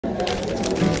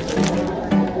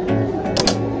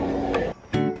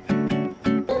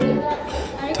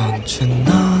Don't you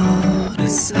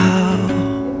notice how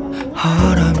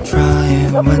hard I'm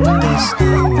trying when there's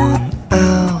no one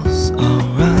else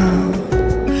around?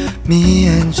 Me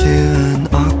and you in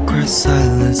awkward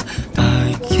silence.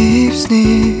 I keep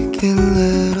sneaking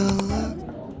little love.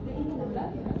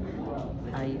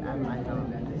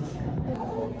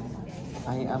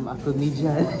 I am a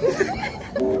comedian.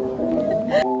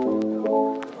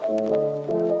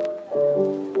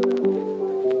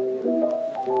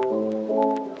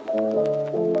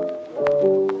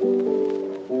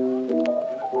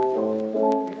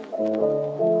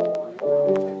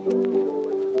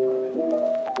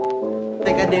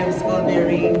 Academic school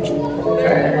very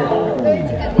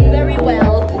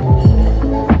well.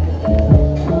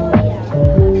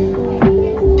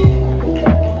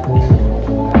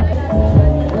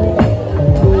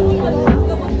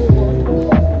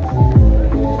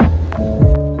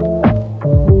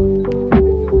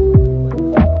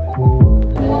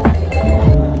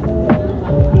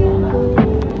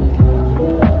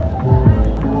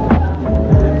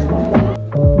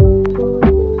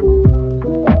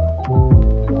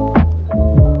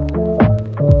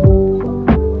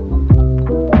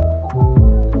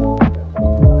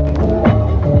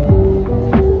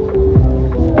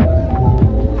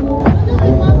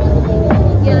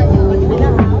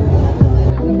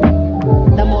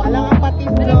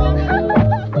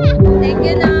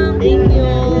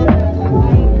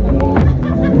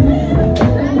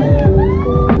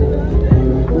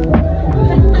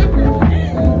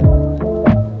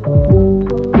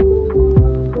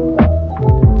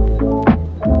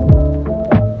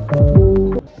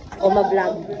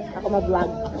 Ako ma-vlog.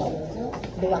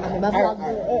 Diba kami ma-vlog?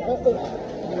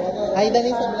 Hi,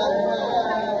 Dani sa vlog.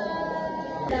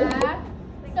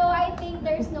 So I think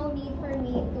there's no need for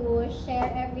me to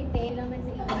share everything naman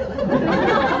sa inyo.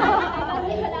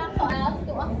 Kasi wala ako ask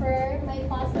to affirm my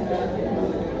positive.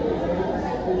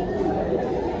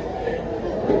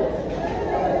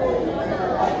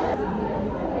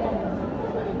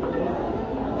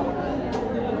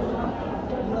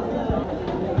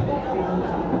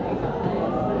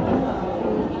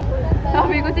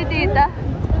 Sabi ko si tita.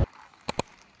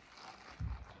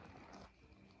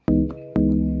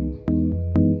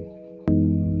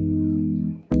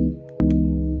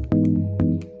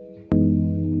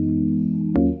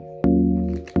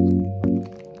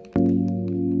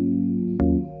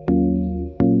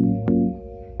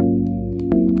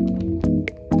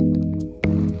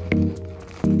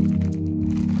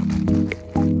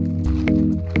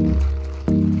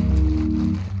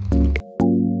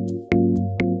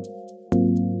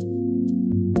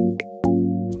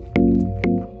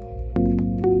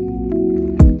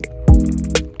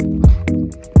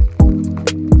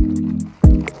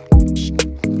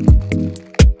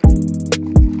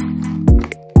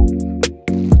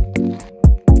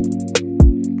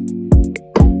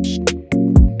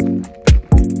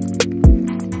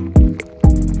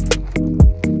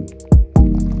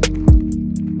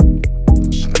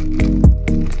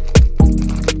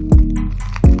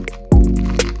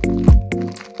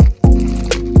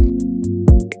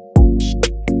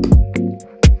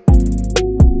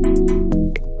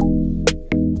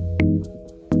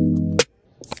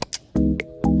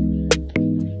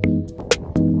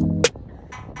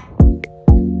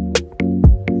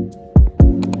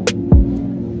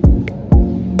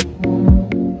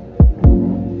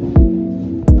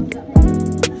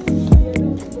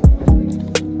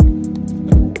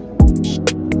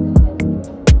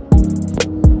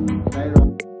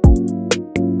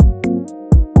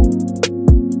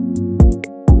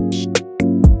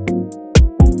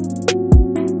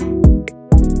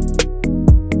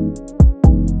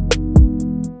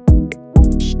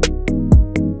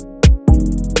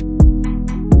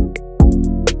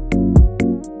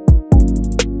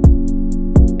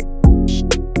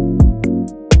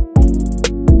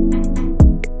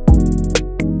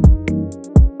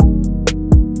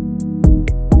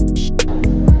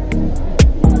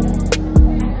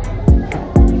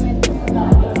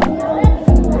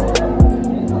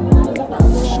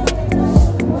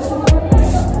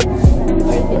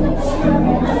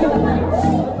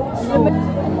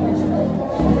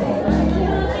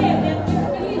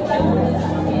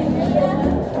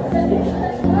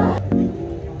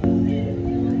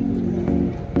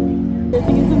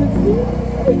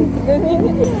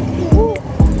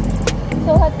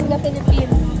 So hot in the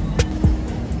Philippines.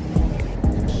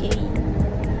 Okay.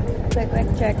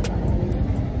 Check.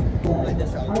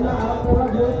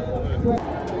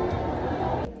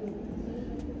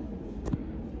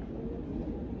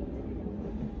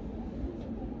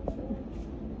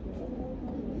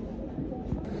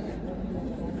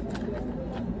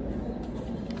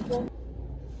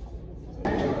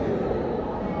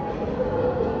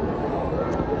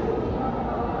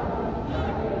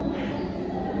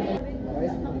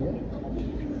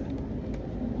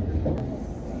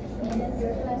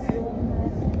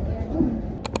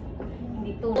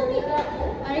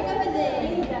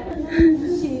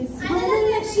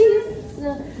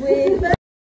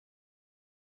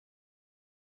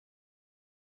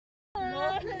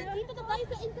 Dito na tayo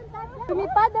sa Encantada.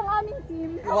 Lumipad ang aming team.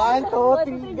 1, 2,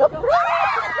 3, go!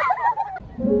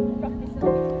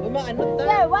 Ano tayo?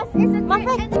 Yeah, what is it?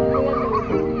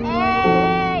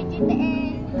 Hey, GTA!